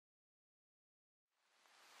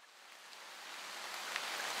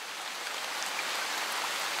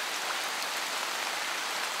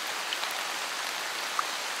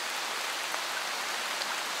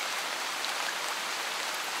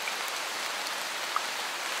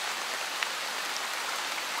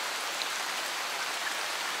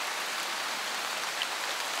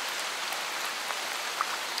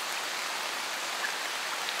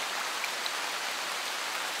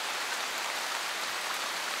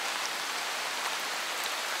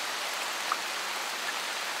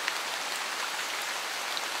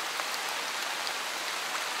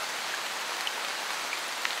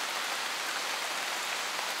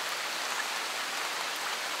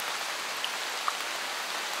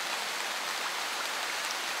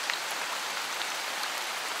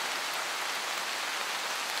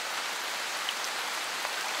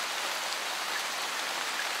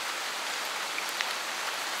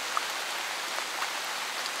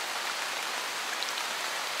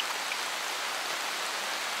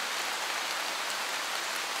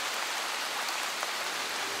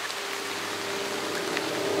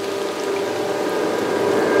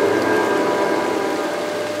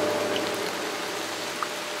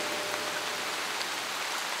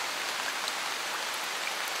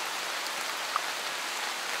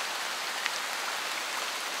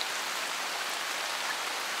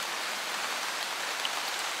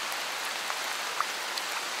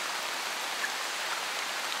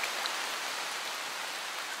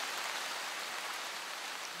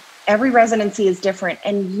every residency is different,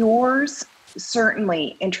 and yours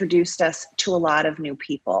certainly introduced us to a lot of new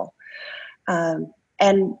people.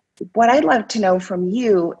 And what I'd love to know from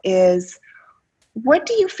you is, what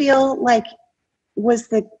do you feel like was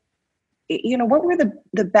what were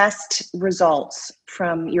the best results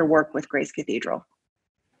from your work with Grace Cathedral?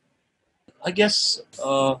 I guess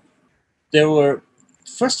there were,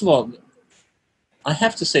 first of all, I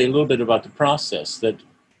have to say a little bit about the process, that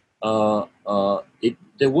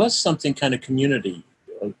there was something kind of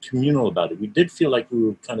communal about it. We did feel like we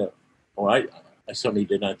were kind of, or I certainly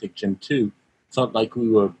did, and I think Jim too, felt like we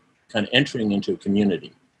were kind of entering into a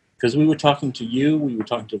community. Because we were talking to you, we were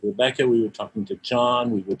talking to Rebecca, we were talking to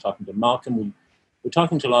John, we were talking to Malcolm, we were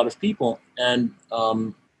talking to a lot of people. And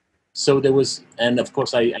so there was, and of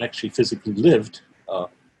course I actually physically lived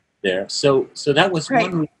there. So that was Right.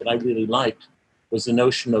 one reason that I really liked, was the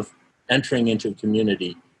notion of entering into a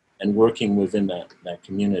community and working within that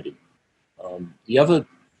community. The other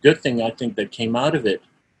good thing I think that came out of it,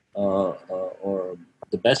 or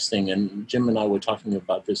the best thing, and Jim and I were talking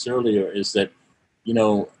about this earlier, is that,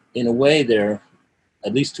 in a way there are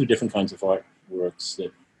at least two different kinds of artworks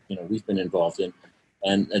that, we've been involved in.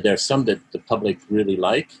 And there are some that the public really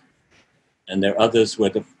like, and there are others where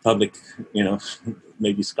the public,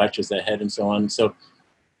 maybe scratches their head and so on. So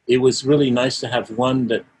it was really nice to have one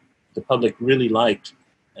that the public really liked,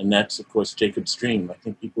 and that's, of course, Jacob's Dream. I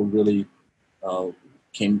think people really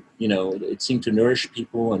came, it seemed to nourish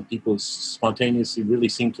people, and people spontaneously really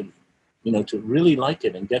seemed to, to really like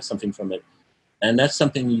it and get something from it. And that's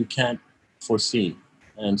something you can't foresee.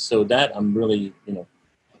 And so that I'm really,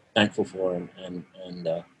 thankful for, and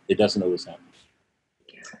it doesn't always happen.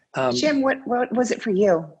 Jim, what was it for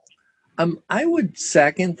you? I would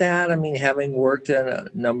second that. I mean, having worked in a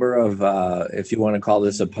number of, if you want to call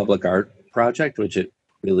this a public art project, which it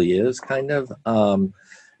really is kind of,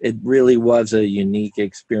 it really was a unique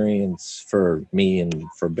experience for me and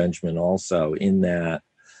for Benjamin also, in that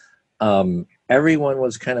everyone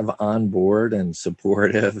was kind of on board and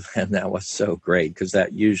supportive, and that was so great, because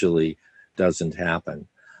that usually doesn't happen.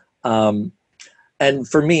 And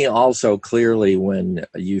for me also, clearly, when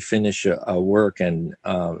you finish a work and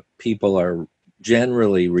people are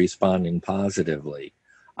generally responding positively,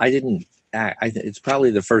 it's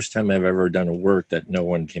probably the first time I've ever done a work that no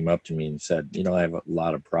one came up to me and said, I have a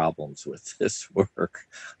lot of problems with this work.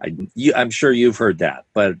 I'm sure you've heard that,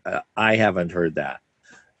 but I haven't heard that.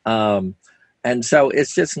 And so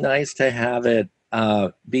it's just nice to have it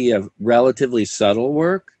be a relatively subtle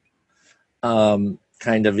work,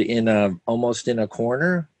 kind of almost in a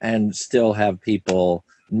corner, and still have people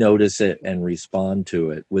notice it and respond to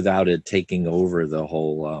it without it taking over the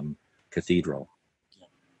whole cathedral.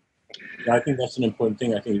 Yeah, I think that's an important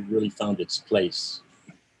thing. I think it really found its place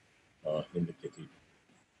in the cathedral.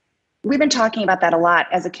 We've been talking about that a lot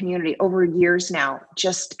as a community over years now,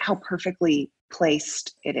 just how perfectly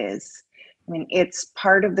placed it is. I mean, it's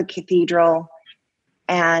part of the cathedral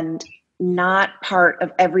and not part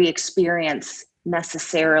of every experience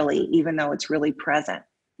necessarily, even though it's really present,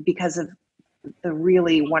 because of the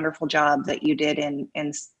really wonderful job that you did in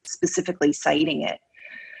specifically citing it.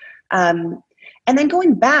 And then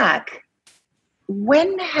going back,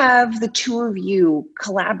 when have the two of you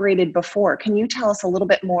collaborated before? Can you tell us a little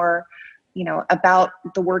bit more, about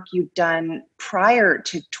the work you've done prior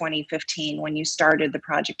to 2015 when you started the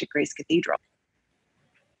project at Grace Cathedral?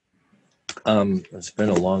 It's been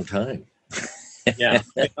a long time. Yeah.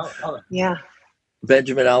 Yeah.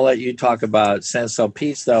 Benjamin, I'll let you talk about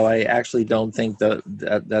Saint-Sulpice, though I actually don't think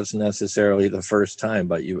that's necessarily the first time,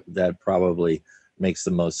 but that probably makes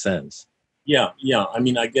the most sense. Yeah. I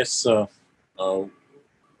mean, I guess we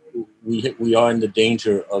are in the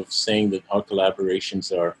danger of saying that our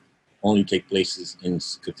collaborations only take places in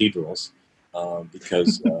cathedrals,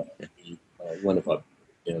 because one of our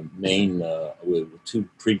main two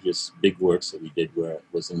previous big works that we did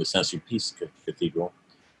was in the Saint-Sulpice Cathedral,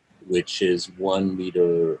 which is 1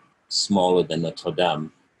 meter smaller than Notre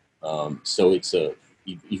Dame. So it's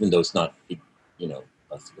even though it's not, a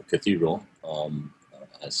cathedral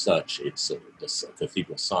as such, it's a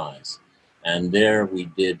cathedral size. And there we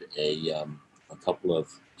did a couple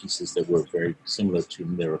of pieces that were very similar to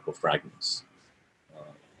Miracle Fragments,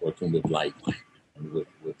 working with light and with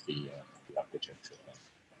the architecture.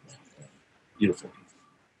 Beautiful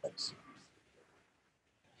place.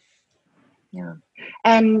 Yeah.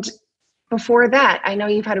 And before that, I know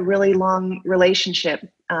you've had a really long relationship.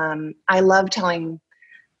 I love telling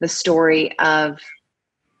the story of,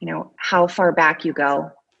 how far back you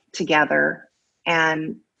go together,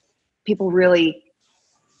 and people really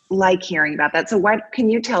like hearing about that. So can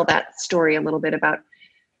you tell that story a little bit about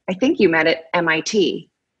I think you met at MIT.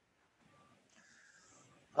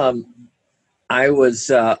 I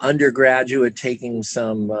was undergraduate taking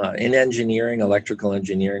some in engineering, electrical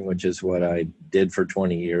engineering, which is what I did for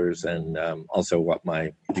 20 years, and also what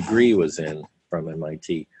my degree was in from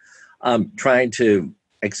MIT. Trying to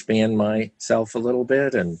expand myself a little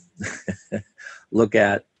bit and look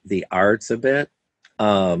at the arts a bit,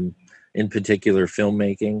 in particular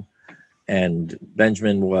filmmaking. And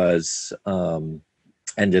Benjamin was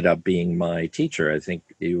ended up being my teacher. I think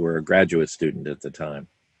you were a graduate student at the time.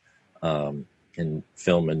 In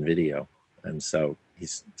film and video, and so he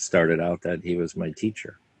started out that he was my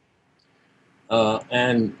teacher.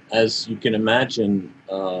 And as you can imagine,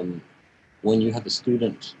 when you have a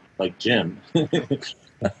student like Jim,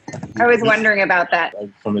 I was wondering about that.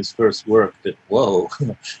 From his first work, that whoa,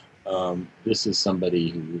 this is somebody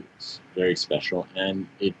who's very special, and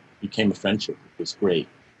it became a friendship. It was great,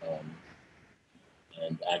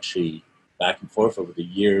 and actually back and forth over the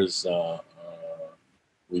years.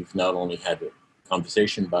 We've not only had a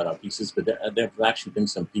conversation about our pieces, but there have actually been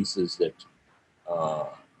some pieces that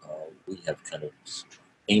we have kind of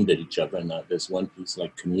aimed at each other. And there's one piece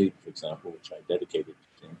like Commute, for example, which I dedicated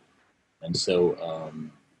to him. And so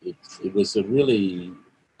it was a really,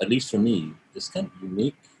 at least for me, this kind of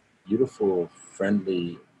unique, beautiful,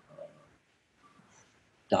 friendly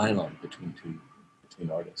dialogue between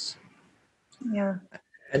artists. Yeah.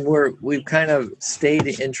 And we've kind of stayed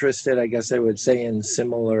interested, I guess I would say, in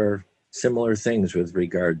similar things with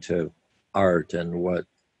regard to art and what,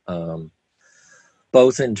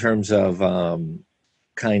 both in terms of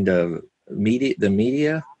kind of the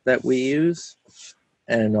media that we use,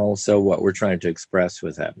 and also what we're trying to express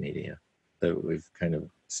with that media. That we've kind of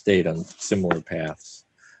stayed on similar paths,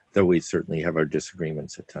 though we certainly have our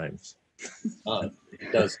disagreements at times. It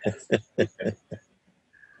does.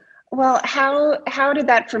 Well, how did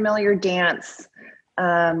that familiar dance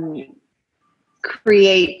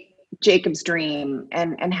create Jacob's Dream,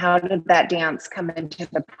 and how did that dance come into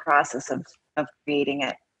the process of creating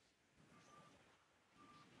it?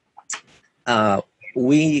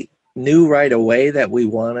 We knew right away that we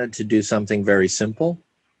wanted to do something very simple,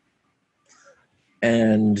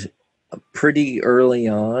 and pretty early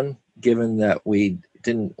on, given that we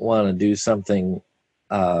didn't want to do something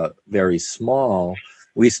very small,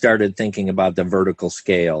 we started thinking about the vertical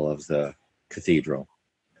scale of the cathedral.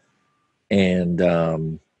 And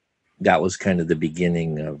that was kind of the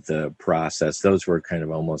beginning of the process. Those were kind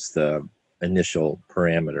of almost the initial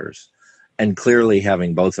parameters. And clearly,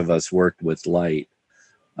 having both of us worked with light,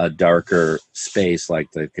 a darker space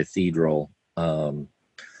like the cathedral,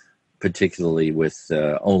 particularly with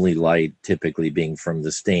the only light typically being from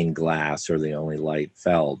the stained glass, or the only light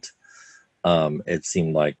felt, it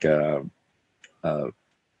seemed like a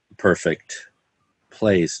perfect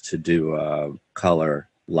place to do color,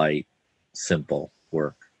 light, simple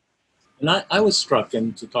work. And I was struck,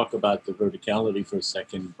 and to talk about the verticality for a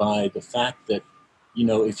second, by the fact that,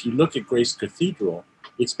 if you look at Grace Cathedral,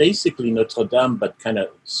 it's basically Notre Dame, but kind of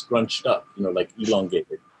scrunched up, like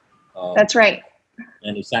elongated. That's right.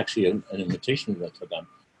 And it's actually an imitation of Notre Dame.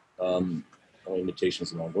 Well, imitation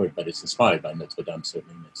is the wrong word, but it's inspired by Notre Dame,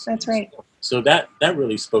 certainly. That's right. So that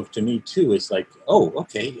really spoke to me too. It's like, oh,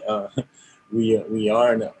 okay, we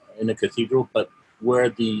are in a cathedral, but where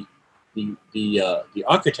the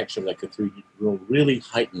architecture of that cathedral really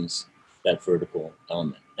heightens that vertical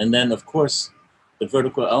element. And then, of course, the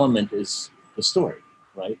vertical element is the story,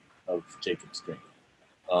 right, of Jacob's Dream.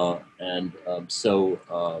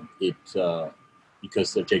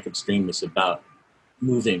 Because the Jacob's Dream is about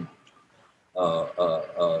moving,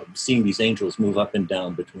 seeing these angels move up and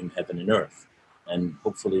down between heaven and earth. And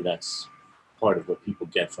hopefully that's part of what people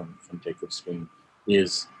get from Jacob's Dream,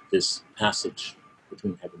 is this passage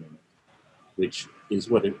between heaven and earth, which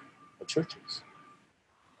is what a church is.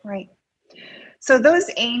 Right. So those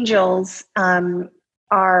angels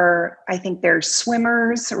are, I think they're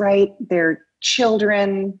swimmers, right? They're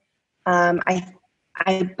children.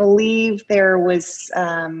 I believe there was,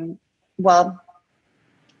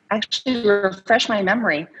 actually refresh my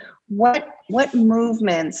memory. What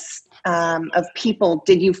movements of people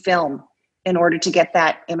did you film in order to get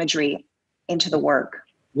that imagery into the work?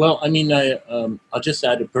 Well, I mean, I'll just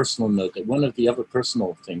add a personal note that one of the other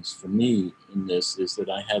personal things for me in this is that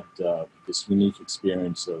I had this unique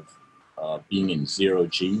experience of being in zero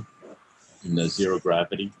G, in the zero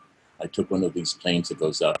gravity. I took one of these planes that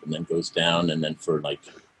goes up and then goes down, and then for like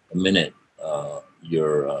a minute,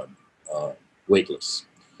 you're weightless.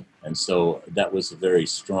 And so that was a very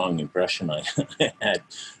strong impression I had.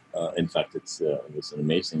 In fact, it was an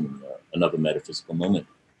amazing, another metaphysical moment.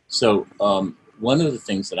 So one of the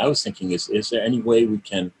things that I was thinking is there any way we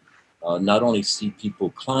can not only see people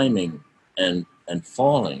climbing and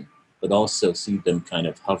falling, but also see them kind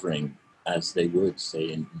of hovering as they would,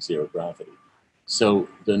 say, in zero gravity. So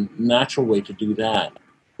the natural way to do that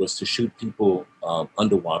was to shoot people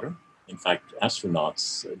underwater. In fact,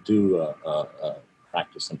 astronauts do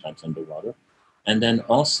practice sometimes underwater. And then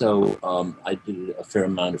also I did a fair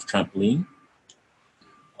amount of trampoline.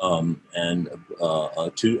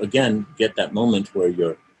 To, again, get that moment where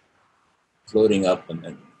you're floating up and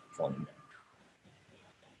then falling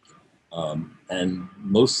down. And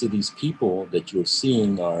most of these people that you're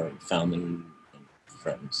seeing are family and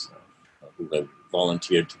friends who have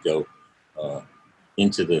volunteered to go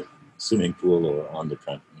into the swimming pool or on the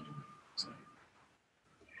trampoline. So.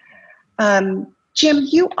 Jim,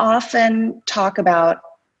 you often talk about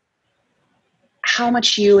how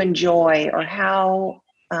much you enjoy, or how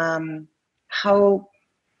I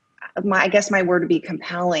guess my word would be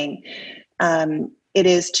compelling, it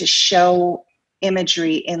is to show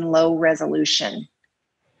imagery in low resolution.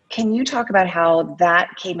 Can you talk about how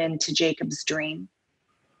that came into Jacob's dream?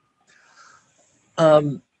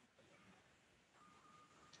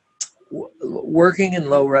 Working in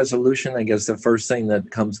low resolution, I guess the first thing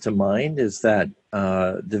that comes to mind is that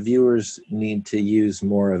the viewers need to use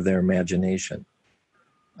more of their imagination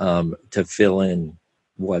to fill in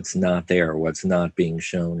what's not there, what's not being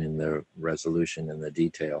shown in the resolution and the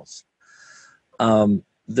details.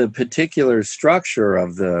 The particular structure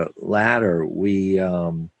of the ladder,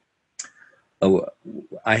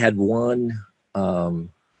 I had one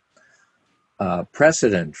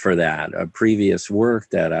precedent for that, a previous work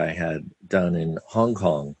that I had done in Hong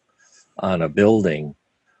Kong on a building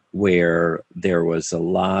where there was a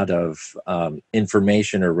lot of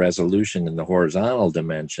information or resolution in the horizontal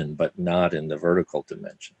dimension, but not in the vertical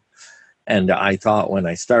dimension. And I thought when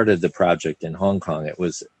I started the project in Hong Kong, it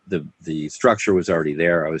was the structure was already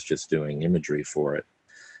there. I was just doing imagery for it,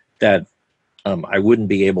 that I wouldn't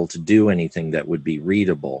be able to do anything that would be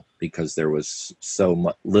readable because there was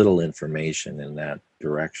so little information in that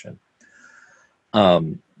direction.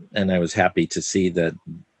 And I was happy to see that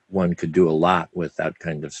one could do a lot with that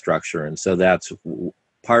kind of structure. And so that's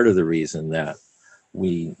part of the reason that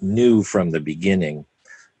we knew from the beginning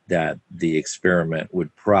that the experiment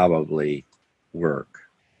would probably work.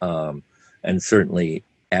 And certainly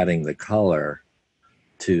adding the color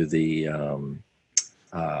to the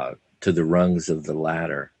rungs of the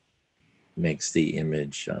ladder makes the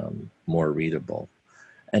image more readable.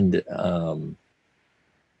 And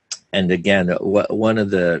again, one of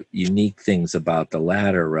the unique things about the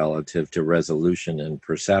ladder relative to resolution and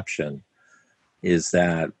perception is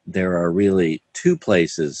that there are really two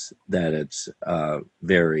places that it's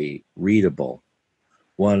very readable.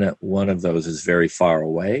 One of those is very far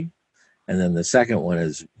away, and then the second one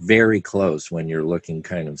is very close when you're looking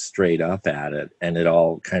kind of straight up at it, and it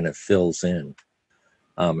all kind of fills in.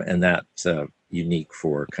 And that's unique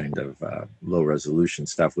for kind of low resolution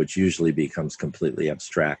stuff, which usually becomes completely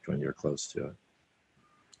abstract when you're close to it.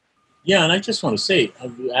 Yeah, and I just want to say,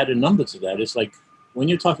 I've added a number to that. It's like when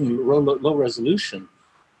you're talking low resolution,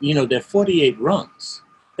 there are 48 rungs.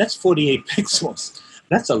 That's 48 pixels.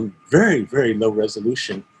 That's a very, very low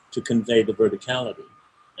resolution to convey the verticality.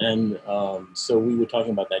 And so we were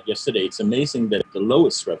talking about that yesterday. It's amazing that the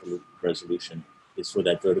lowest resolution is for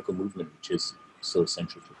that vertical movement, which is so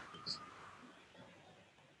essential to the piece.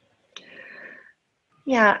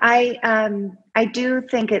 Yeah, I do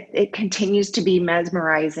think it continues to be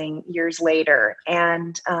mesmerizing years later,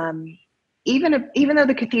 and even though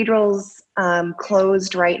the cathedral's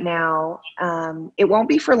closed right now, it won't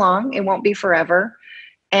be for long. It won't be forever.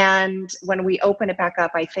 And when we open it back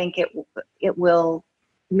up, I think it will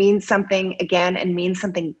mean something again and mean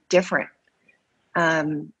something different.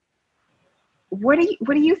 What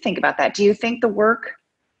do you think about that? Do you think the work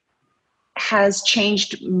has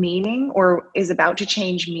changed meaning, or is about to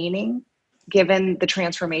change meaning, given the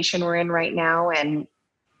transformation we're in right now and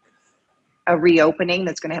a reopening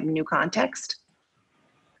that's going to have a new context?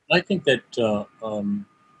 I think that, to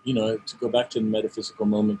go back to the metaphysical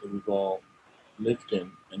moment that we've all lived in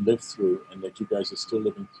and lived through, and that you guys are still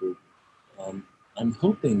living through, I'm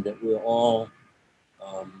hoping that we're all,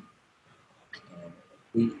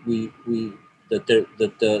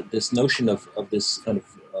 this notion of this kind of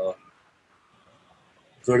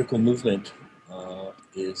vertical movement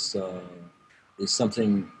is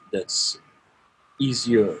something that's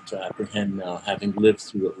easier to apprehend now, having lived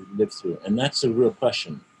through what we've lived through, and that's a real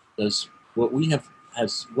question. Does what we have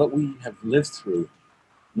lived through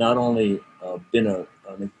not only been an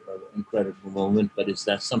incredible moment, but is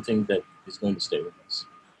that something that is going to stay with us?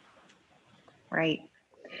 Right.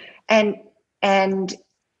 And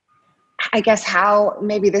I guess how,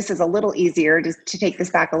 maybe this is a little easier to take this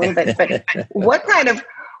back a little bit, but what kind of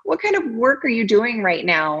work are you doing right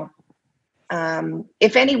now?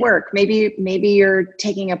 If any work, maybe you're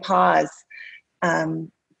taking a pause.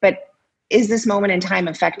 But is this moment in time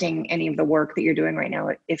affecting any of the work that you're doing right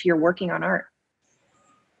now if you're working on art?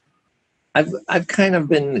 I've kind of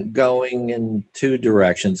been going in two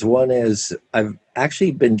directions. One is I've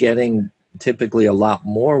actually been getting typically a lot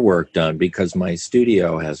more work done because my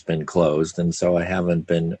studio has been closed, and so I haven't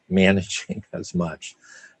been managing as much.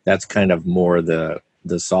 That's kind of more the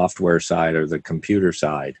software side or the computer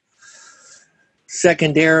side.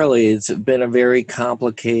 Secondarily, it's been a very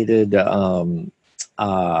complicated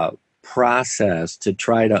process to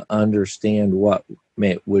try to understand what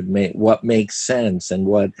makes sense and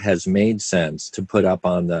what has made sense to put up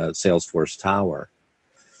on the Salesforce Tower.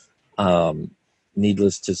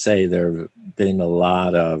 Needless to say, there have been a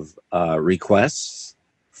lot of requests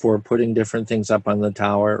for putting different things up on the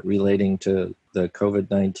tower relating to the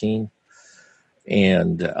COVID-19.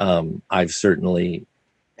 And I've certainly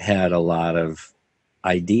had a lot of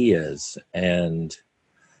ideas, and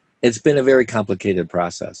it's been a very complicated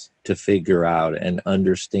process to figure out and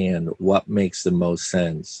understand what makes the most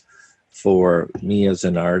sense for me as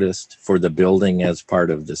an artist, for the building as part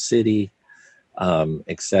of the city,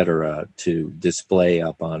 etc., to display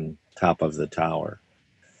up on top of the tower.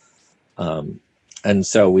 And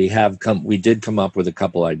so we did come up with a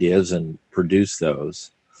couple ideas and produce those,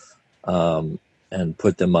 and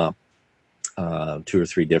put them up. 2 or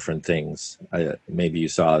 3 different things. Maybe you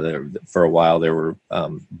saw there for a while there were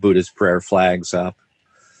Buddhist prayer flags up,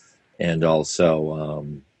 and also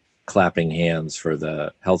clapping hands for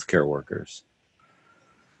the healthcare workers.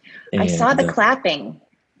 I saw the clapping,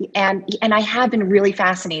 and I have been really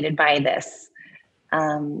fascinated by this,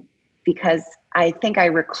 because I think I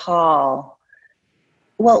recall.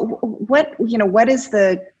 Well, what is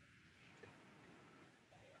the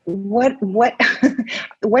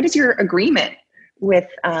what is your agreement with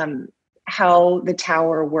how the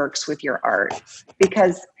tower works with your art?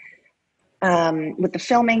 Because with the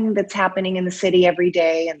filming that's happening in the city every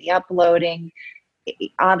day and the uploading,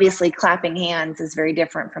 obviously clapping hands is very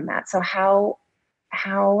different from that. So how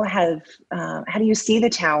do you see the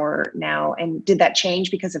tower now? And did that change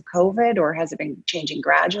because of COVID, or has it been changing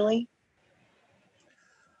gradually?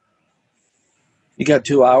 You got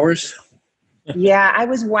 2 hours? Yeah, I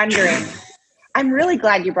was wondering. I'm really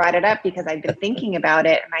glad you brought it up because I've been thinking about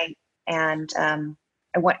it, and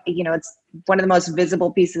I want, it's one of the most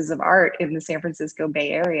visible pieces of art in the San Francisco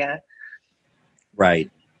Bay Area.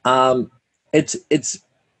 Right. It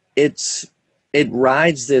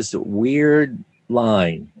rides this weird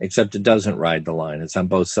line, except it doesn't ride the line. It's on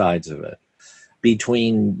both sides of it,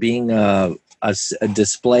 between being a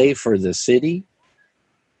display for the city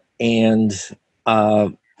and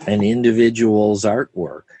an individual's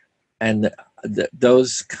artwork. And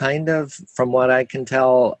those kind of, from what I can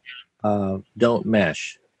tell, don't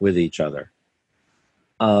mesh with each other.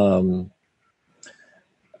 I'll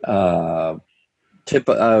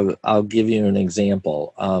give you an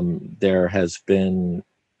example. There has been,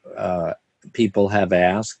 people have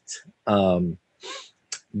asked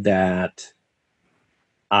that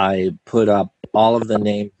I put up all of the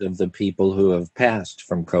names of the people who have passed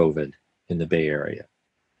from COVID in the Bay Area,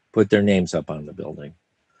 put their names up on the building.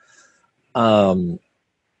 And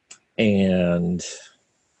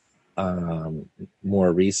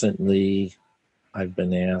more recently, I've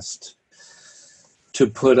been asked to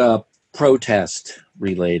put up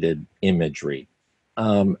protest-related imagery.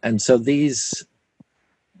 And so these,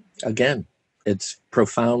 again, it's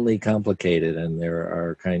profoundly complicated, and there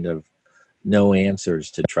are kind of no answers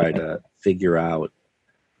to try to figure out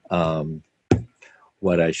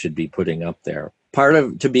what I should be putting up there.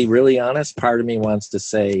 To be really honest, part of me wants to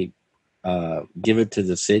say, give it to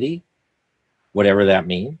the city, whatever that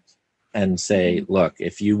means, and say, look,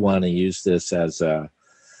 if you want to use this as a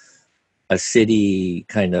city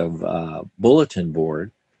kind of bulletin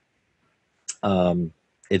board,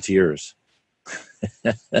 it's yours.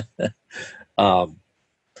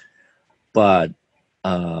 But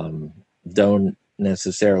don't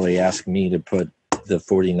necessarily ask me to put the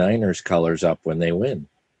 49ers colors up when they win.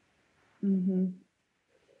 Mm-hmm.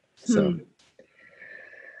 So.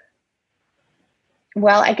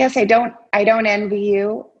 Well, I guess I don't envy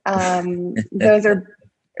you. Those are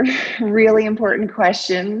really important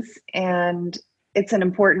questions, and it's an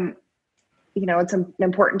important, it's an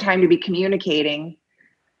important time to be communicating.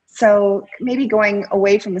 So maybe going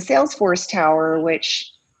away from the Salesforce Tower,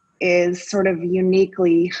 which is sort of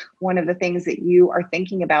uniquely one of the things that you are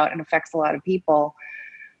thinking about and affects a lot of people.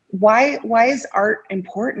 Why is art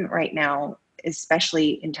important right now,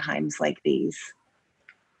 especially in times like these?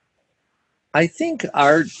 I think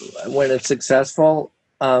art, when it's successful,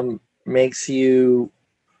 makes you,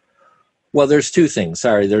 well, there's two things.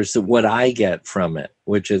 Sorry, there's what I get from it,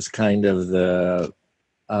 which is kind of the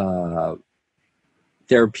uh,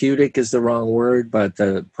 therapeutic is the wrong word, but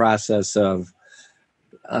the process of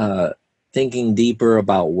thinking deeper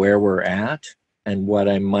about where we're at and what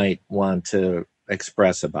I might want to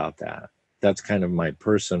express about that. That's kind of my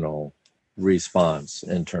personal response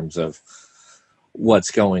in terms of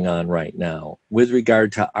what's going on right now. With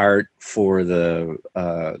regard to art for the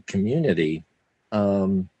community,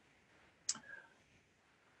 um,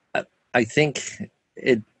 I think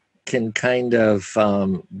it can kind of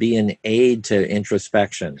be an aid to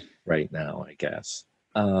introspection right now, I guess.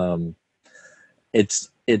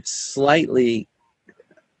 It's slightly,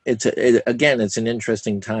 again, it's an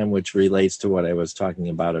interesting time, which relates to what I was talking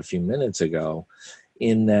about a few minutes ago,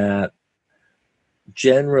 in that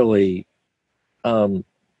generally,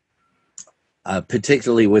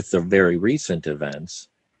 particularly with the very recent events,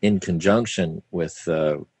 in conjunction with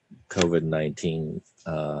the COVID-19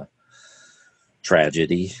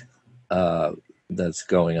 tragedy that's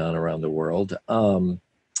going on around the world,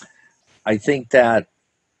 I think that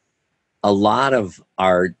a lot of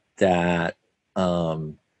art that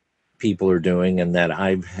people are doing and that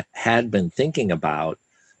I've had been thinking about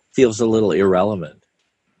feels a little irrelevant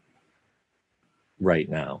right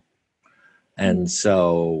now. And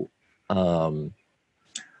so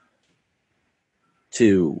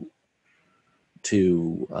to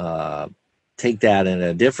take that in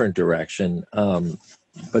a different direction,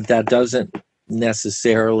 but that doesn't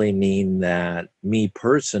necessarily mean that me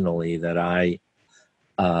personally, that I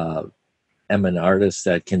am an artist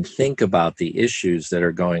that can think about the issues that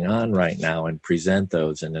are going on right now and present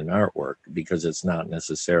those in an artwork, because it's not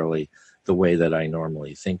necessarily the way that I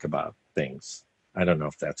normally think about things. I don't know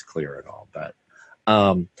if that's clear at all, but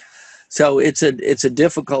so it's a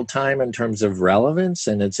difficult time in terms of relevance,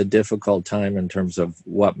 and it's a difficult time in terms of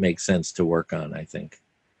what makes sense to work on, I think.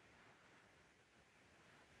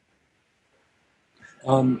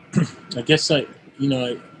 I guess I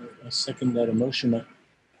second that emotion.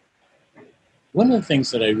 One of the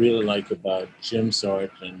things that I really like about Jim's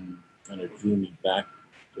art and kind of drew me back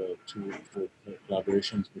to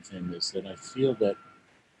collaborations with him is that I feel that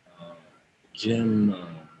Jim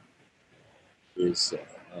is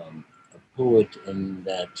a poet in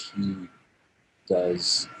that he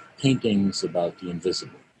does paintings about the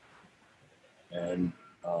invisible. And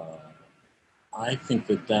I think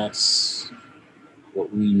that that's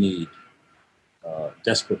what we need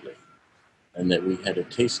desperately, and that we had a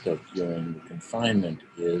taste of during the confinement,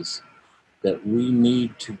 is that we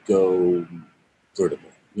need to go vertical.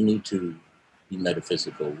 We need to be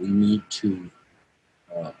metaphysical. We need to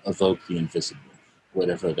evoke the invisible,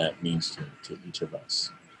 whatever that means to each of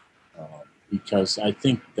us. Because I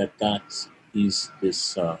think that that's this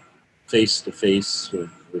face-to-face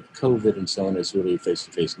with COVID and so on is really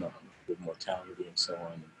face-to-face with mortality and so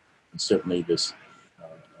on. And certainly this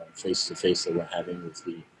face-to-face that we're having with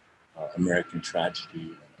the American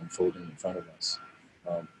tragedy unfolding in front of us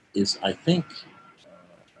is, I think,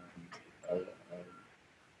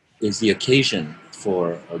 is the occasion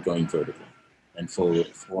for going vertical and for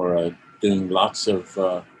doing lots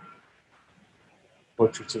of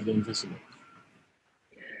portraits of the invisible.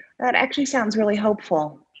 That actually sounds really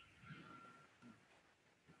hopeful.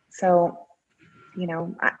 So,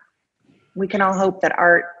 we can all hope that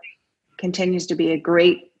art continues to be a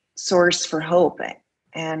great source for hope.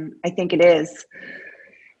 And I think it is.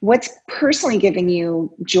 What's personally giving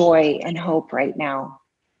you joy and hope right now?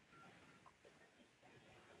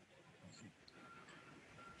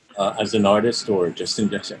 As an artist, or just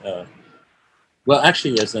in well,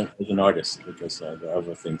 actually, as an artist, because there are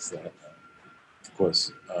other things that, of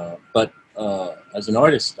course, but as an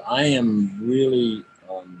artist, I am really,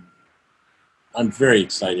 I'm very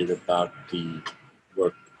excited about the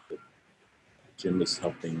work that Jim is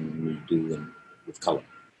helping me do with color.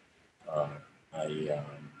 I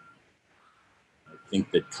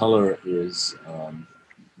think that color is,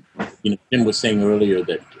 Jim was saying earlier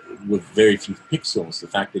that with very few pixels, the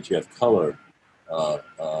fact that you have color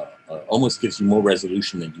almost gives you more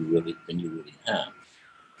resolution than you really have.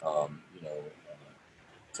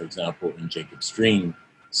 For example, in Jacob's Dream,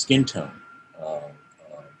 skin tone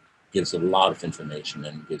gives a lot of information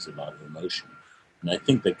and gives a lot of emotion. And I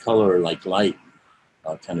think that color, like light,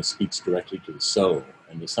 kind of speaks directly to the soul.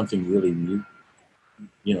 And there's something really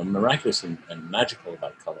miraculous and magical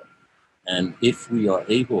about color. And if we are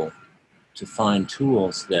able to find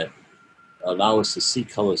tools that allow us to see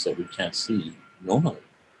colors that we can't see normally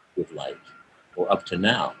with light, or up to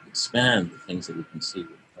now, expand the things that we can see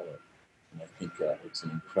with color. And I think it's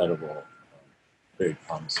an incredible, very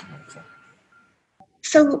promising thing.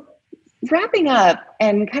 So wrapping up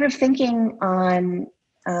and kind of thinking on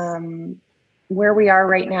where we are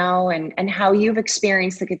right now and how you've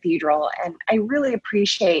experienced the cathedral. And I really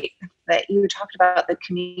appreciate that you talked about the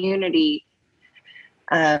community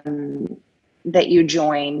that you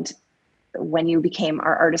joined when you became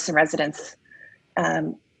our artist in residence,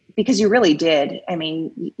 because you really did. I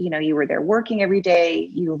mean, you were there working every day.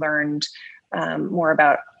 You learned more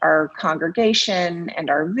about our congregation and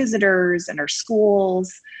our visitors and our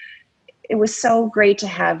schools. It was so great to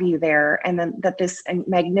have you there, and then that this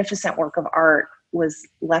magnificent work of art was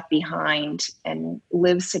left behind and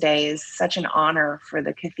lives today is such an honor for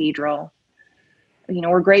the cathedral.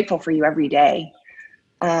 We're grateful for you every day.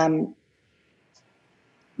 The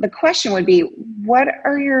question would be, what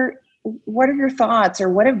are your thoughts, or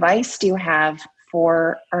what advice do you have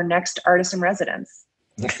for our next artist in residence?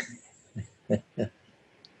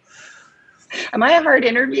 Am I a hard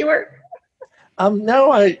interviewer? No,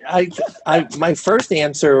 my first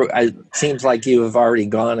answer, seems like you have already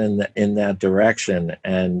gone in that direction.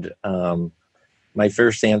 And my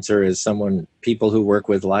first answer is people who work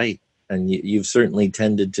with light, and you've certainly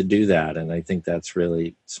tended to do that. And I think that's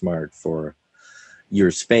really smart for your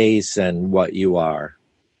space and what you are,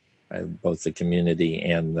 both the community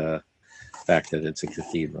and the fact that it's a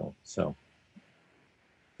cathedral. So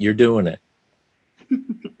you're doing it.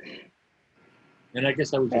 And I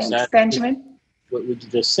guess I would Thanks, just add, Benjamin, what you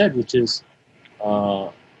just said, which is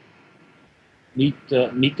meet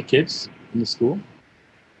the kids in the school.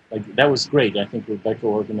 Like, that was great. I think Rebecca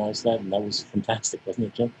organized that, and that was fantastic, wasn't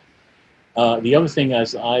it, Jim? The other thing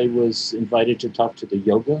is, I was invited to talk to the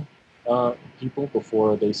yoga people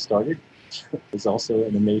before they started. It was also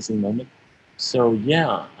an amazing moment. So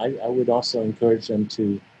yeah, I would also encourage them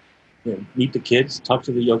to meet the kids, talk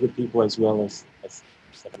to the yoga people as well as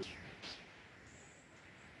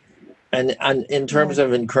And in terms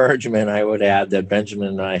of encouragement, I would add that Benjamin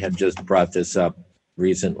and I had just brought this up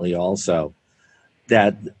recently also,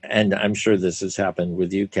 and I'm sure this has happened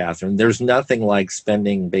with you, Catherine, there's nothing like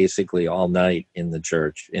spending basically all night in the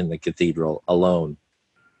church, in the cathedral, alone.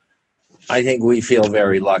 I think we feel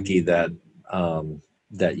very lucky that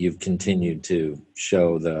that you've continued to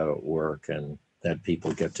show the work and that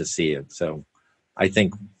people get to see it. So I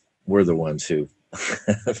think we're the ones who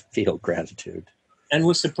feel gratitude. And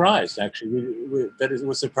we're surprised, actually, that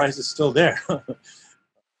we're surprised it's still there.